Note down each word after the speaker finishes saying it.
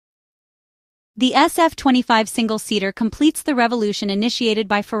The SF-25 single-seater completes the revolution initiated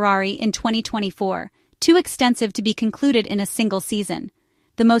by Ferrari in 2024, too extensive to be concluded in a single season.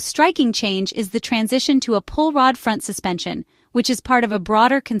 The most striking change is the transition to a pull-rod front suspension, which is part of a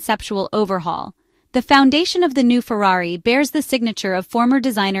broader conceptual overhaul. The foundation of the new Ferrari bears the signature of former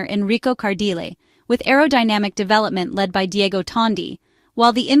designer Enrico Cardile, with aerodynamic development led by Diego Tondi,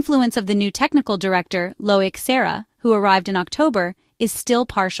 while the influence of the new technical director, Loic Serra, who arrived in October, is still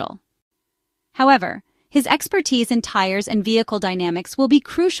partial. However, his expertise in tires and vehicle dynamics will be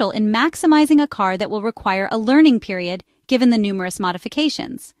crucial in maximizing a car that will require a learning period given the numerous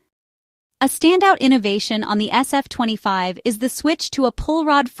modifications. A standout innovation on the SF-25 is the switch to a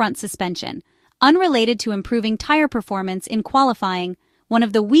pull-rod front suspension, unrelated to improving tire performance in qualifying, one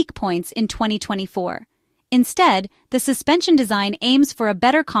of the weak points in 2024. Instead, the suspension design aims for a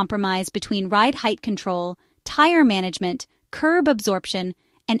better compromise between ride height control, tire management, curb absorption,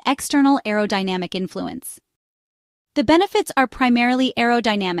 and external aerodynamic influence. The benefits are primarily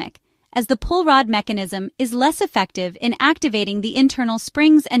aerodynamic, as the pull rod mechanism is less effective in activating the internal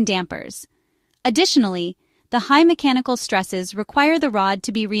springs and dampers. Additionally, the high mechanical stresses require the rod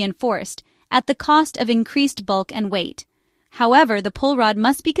to be reinforced at the cost of increased bulk and weight. However, the pull rod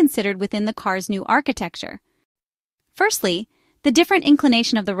must be considered within the car's new architecture. Firstly, the different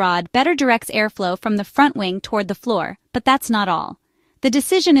inclination of the rod better directs airflow from the front wing toward the floor, but that's not all. The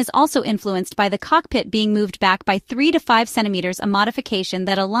decision is also influenced by the cockpit being moved back by 3 to 5 centimeters, a modification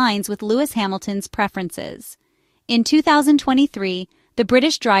that aligns with Lewis Hamilton's preferences. In 2023, the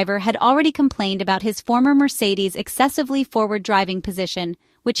British driver had already complained about his former Mercedes' excessively forward driving position,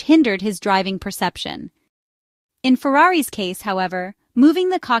 which hindered his driving perception. In Ferrari's case, however, moving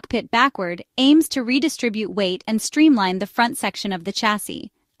the cockpit backward aims to redistribute weight and streamline the front section of the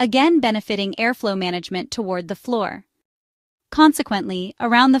chassis, again benefiting airflow management toward the floor. Consequently,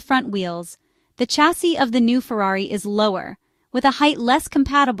 around the front wheels, the chassis of the new Ferrari is lower, with a height less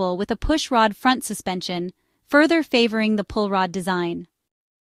compatible with a push-rod front suspension, further favoring the pull-rod design.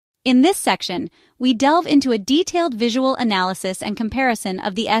 In this section, we delve into a detailed visual analysis and comparison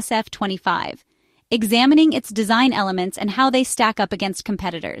of the SF-25, examining its design elements and how they stack up against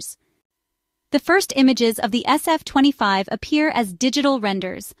competitors. The first images of the SF-25 appear as digital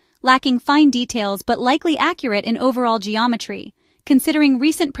renders, lacking fine details but likely accurate in overall geometry, considering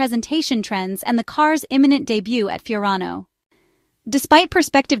recent presentation trends and the car's imminent debut at Fiorano. Despite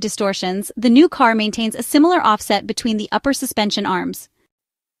perspective distortions, the new car maintains a similar offset between the upper suspension arms.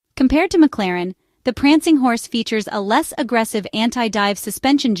 Compared to McLaren, the prancing horse features a less aggressive anti-dive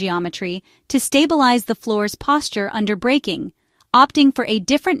suspension geometry to stabilize the floor's posture under braking, opting for a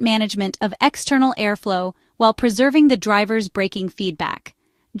different management of external airflow while preserving the driver's braking feedback.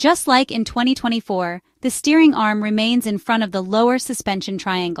 Just like in 2024, the steering arm remains in front of the lower suspension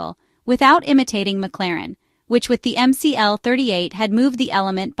triangle, without imitating McLaren, which with the MCL38 had moved the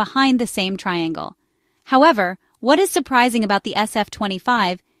element behind the same triangle. However, what is surprising about the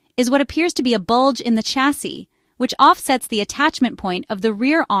SF-25 is what appears to be a bulge in the chassis, which offsets the attachment point of the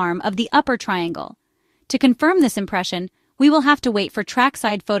rear arm of the upper triangle. To confirm this impression, we will have to wait for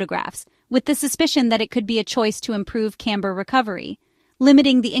trackside photographs, with the suspicion that it could be a choice to improve camber recovery,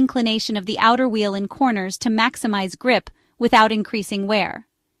 limiting the inclination of the outer wheel in corners to maximize grip without increasing wear.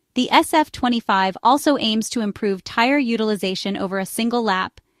 The SF-25 also aims to improve tire utilization over a single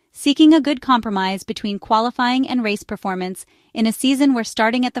lap, seeking a good compromise between qualifying and race performance in a season where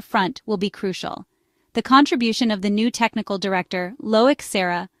starting at the front will be crucial. The contribution of the new technical director, Loic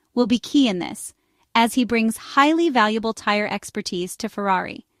Serra, will be key in this, as he brings highly valuable tire expertise to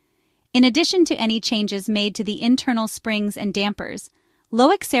Ferrari. In addition to any changes made to the internal springs and dampers,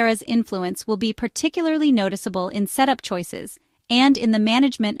 Loic Serra's influence will be particularly noticeable in setup choices and in the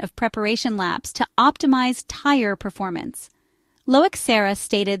management of preparation laps to optimize tire performance. Loic Serra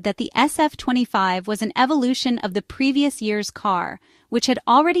stated that the SF-25 was an evolution of the previous year's car, which had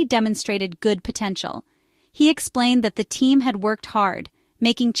already demonstrated good potential. He explained that the team had worked hard,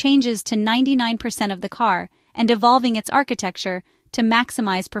 making changes to 99% of the car and evolving its architecture to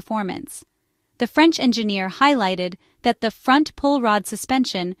maximize performance. The French engineer highlighted that the front pull rod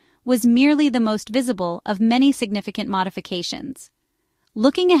suspension was merely the most visible of many significant modifications.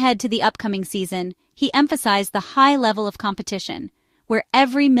 Looking ahead to the upcoming season, he emphasized the high level of competition, where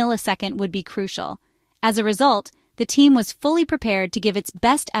every millisecond would be crucial. As a result, the team was fully prepared to give its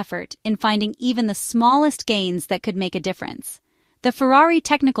best effort in finding even the smallest gains that could make a difference. The Ferrari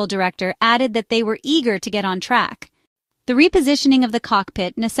technical director added that they were eager to get on track. The repositioning of the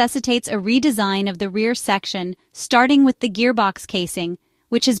cockpit necessitates a redesign of the rear section, starting with the gearbox casing,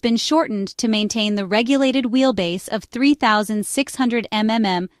 which has been shortened to maintain the regulated wheelbase of 3,600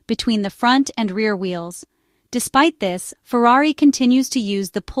 mm between the front and rear wheels. Despite this, Ferrari continues to use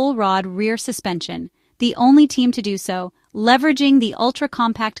the pull rod rear suspension, the only team to do so, leveraging the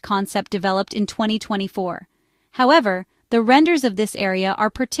ultra-compact concept developed in 2024. However, the renders of this area are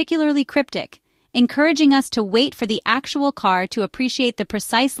particularly cryptic, encouraging us to wait for the actual car to appreciate the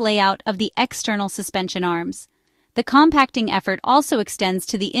precise layout of the external suspension arms. The compacting effort also extends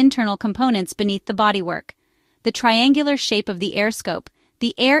to the internal components beneath the bodywork. The triangular shape of the air scope,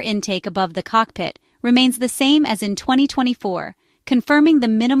 the air intake above the cockpit, remains the same as in 2024, confirming the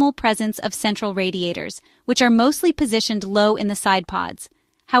minimal presence of central radiators, which are mostly positioned low in the side pods.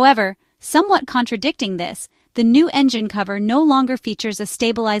 However, somewhat contradicting this, the new engine cover no longer features a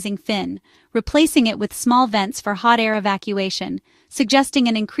stabilizing fin, replacing it with small vents for hot air evacuation, suggesting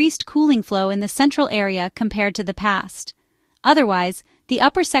an increased cooling flow in the central area compared to the past. Otherwise, the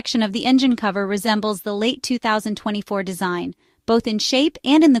upper section of the engine cover resembles the late 2024 design, both in shape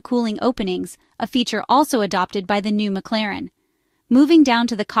and in the cooling openings, a feature also adopted by the new McLaren. Moving down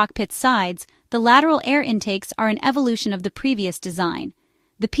to the cockpit's sides, the lateral air intakes are an evolution of the previous design.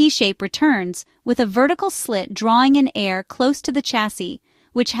 The P-shape returns, with a vertical slit drawing in air close to the chassis,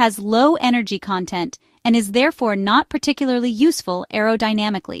 which has low energy content and is therefore not particularly useful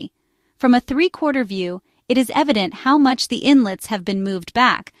aerodynamically. From a three-quarter view, it is evident how much the inlets have been moved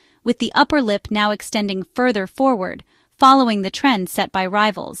back, with the upper lip now extending further forward, following the trend set by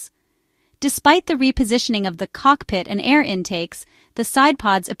rivals. Despite the repositioning of the cockpit and air intakes, the side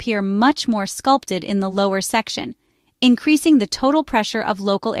pods appear much more sculpted in the lower section, increasing the total pressure of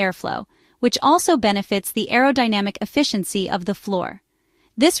local airflow, which also benefits the aerodynamic efficiency of the floor.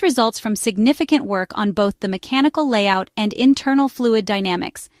 This results from significant work on both the mechanical layout and internal fluid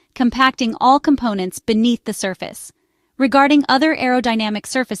dynamics, compacting all components beneath the surface. Regarding other aerodynamic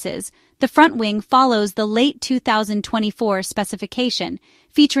surfaces, the front wing follows the late 2024 specification,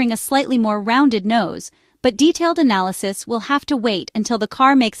 featuring a slightly more rounded nose, but detailed analysis will have to wait until the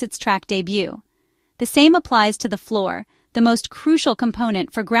car makes its track debut. The same applies to the floor, the most crucial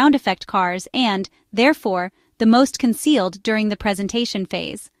component for ground effect cars and, therefore, the most concealed during the presentation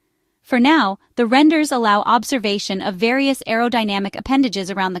phase. For now, the renders allow observation of various aerodynamic appendages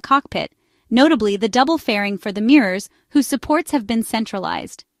around the cockpit, notably the double fairing for the mirrors, whose supports have been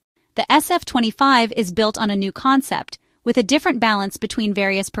centralized. The SF-25 is built on a new concept, with a different balance between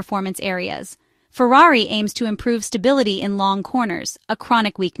various performance areas. Ferrari aims to improve stability in long corners, a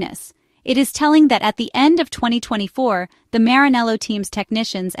chronic weakness. It is telling that at the end of 2024, the Maranello team's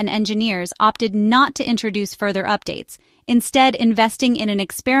technicians and engineers opted not to introduce further updates, instead investing in an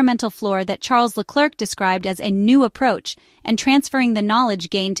experimental floor that Charles Leclerc described as a new approach and transferring the knowledge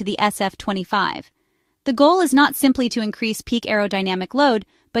gained to the SF-25. The goal is not simply to increase peak aerodynamic load,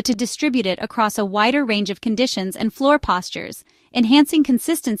 but to distribute it across a wider range of conditions and floor postures, enhancing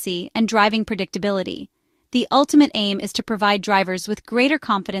consistency and driving predictability. The ultimate aim is to provide drivers with greater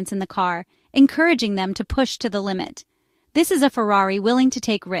confidence in the car, encouraging them to push to the limit. This is a Ferrari willing to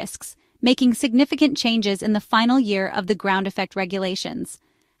take risks, making significant changes in the final year of the ground effect regulations.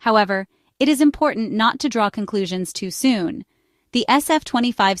 However, it is important not to draw conclusions too soon. The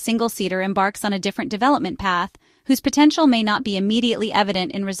SF-25 single-seater embarks on a different development path, whose potential may not be immediately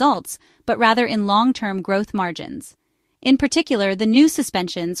evident in results, but rather in long-term growth margins. In particular, the new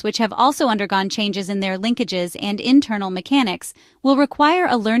suspensions, which have also undergone changes in their linkages and internal mechanics, will require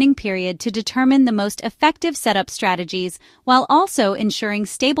a learning period to determine the most effective setup strategies while also ensuring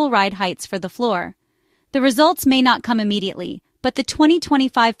stable ride heights for the floor. The results may not come immediately, but the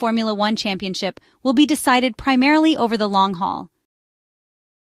 2025 Formula One Championship will be decided primarily over the long haul.